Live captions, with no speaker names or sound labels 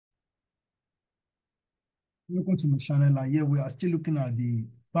Welcome to my channel, and here we are still looking at the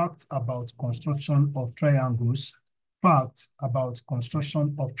facts about construction of triangles. Facts about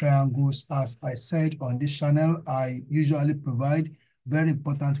construction of triangles. As I said on this channel, I usually provide very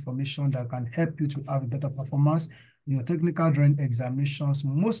important information that can help you to have a better performance in your technical drawing examinations,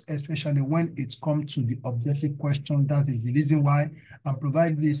 most especially when it comes to the objective question. That is the reason why I'm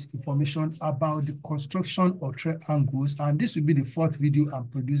providing this information about the construction of triangles, and this will be the fourth video I'm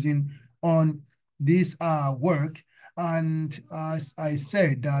producing on this work. And as I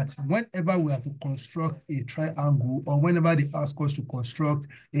said, that whenever we have to construct a triangle, or whenever they ask us to construct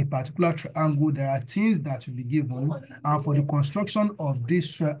a particular triangle, there are things that will be given. And for the construction of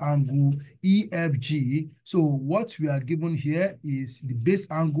this triangle EFG, so what we are given here is the base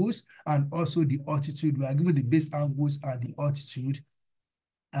angles and also the altitude. We are given the base angles and the altitude.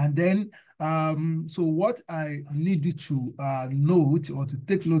 And then, so what I need you to note or to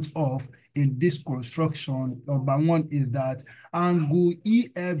take note of in this construction, number one, is that angle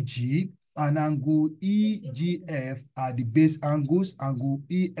EFG and angle EGF are the base angles. Angle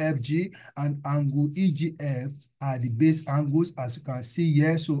EFG and angle EGF are the base angles, as you can see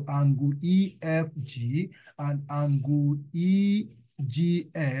here. So angle EFG and angle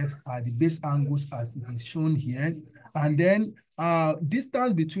EGF are the base angles as it is shown here. And then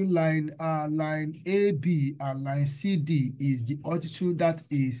distance between line AB and line CD is the altitude. That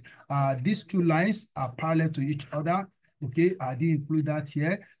is, these two lines are parallel to each other. Okay, I didn't include that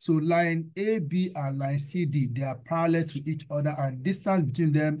here. So line AB and line CD, they are parallel to each other, and distance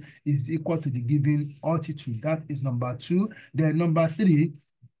between them is equal to the given altitude. That is number two. Then number three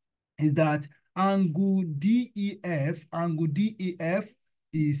is that angle DEF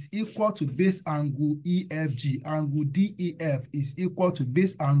is equal to base angle EFG. Angle DEF is equal to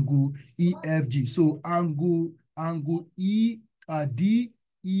base angle EFG. So angle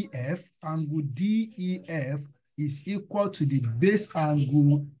DEF is equal to the base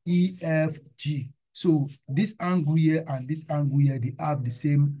angle EFG. So this angle here and this angle here, they have the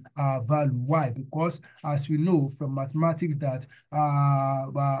same value. Why? Because as we know from mathematics that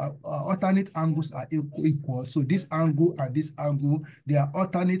alternate angles are equal. So this angle and this angle, they are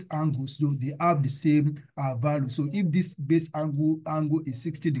alternate angles, so they have the same value. So if this base angle is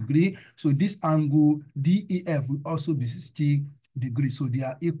 60 degrees, so this angle DEF will also be 60 degrees. So they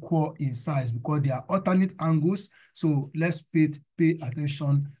are equal in size because they are alternate angles. So let's pay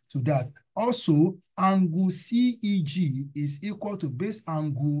attention to that. Also, angle CEG is equal to base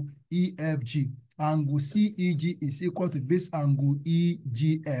angle EFG. Angle CEG is equal to base angle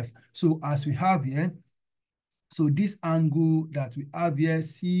EGF. So as we have here, so this angle that we have here,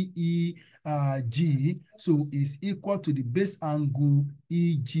 CEG, so is equal to the base angle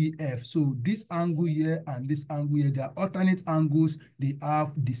EGF. So this angle here and this angle here, they are alternate angles. They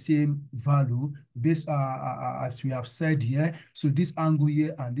have the same value based as we have said here. So this angle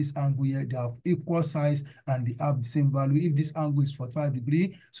here and this angle here, they have equal size and they have the same value. If this angle is 45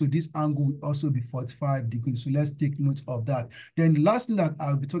 degrees, so this angle will also be 45 degrees. So let's take note of that. Then the last thing that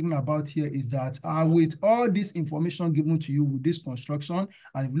I'll be talking about here is that with all this information given to you with this construction,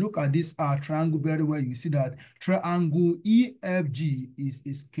 and if you look at this triangle very well, you see that triangle EFG is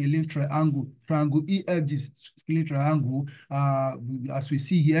a scaling triangle. Triangle EFG is scaling triangle, as we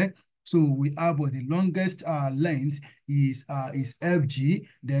see here. So we have the longest length is FG,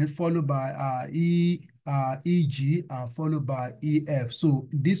 then followed by EG, and followed by EF. So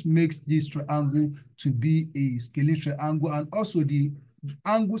this makes this triangle to be a scaling triangle, and also the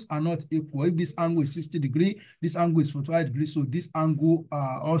angles are not equal. If this angle is 60 degrees, this angle is 45 degrees. So this angle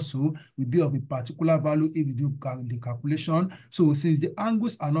also will be of a particular value if you do the calculation. So since the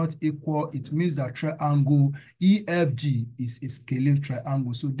angles are not equal, it means that triangle EFG is a scaling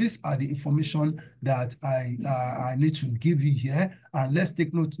triangle. So these are the information that I need to give you here. And let's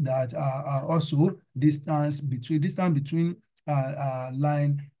take note that also distance between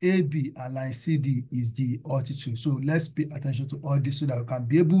line AB and line CD is the altitude. So let's pay attention to all this so that we can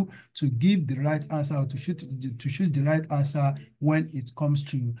be able to give the right answer, or to choose the right answer when it comes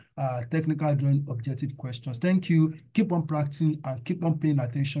to technical drawing objective questions. Thank you. Keep on practicing and keep on paying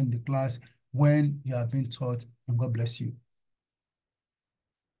attention in the class when you are being taught, and God bless you.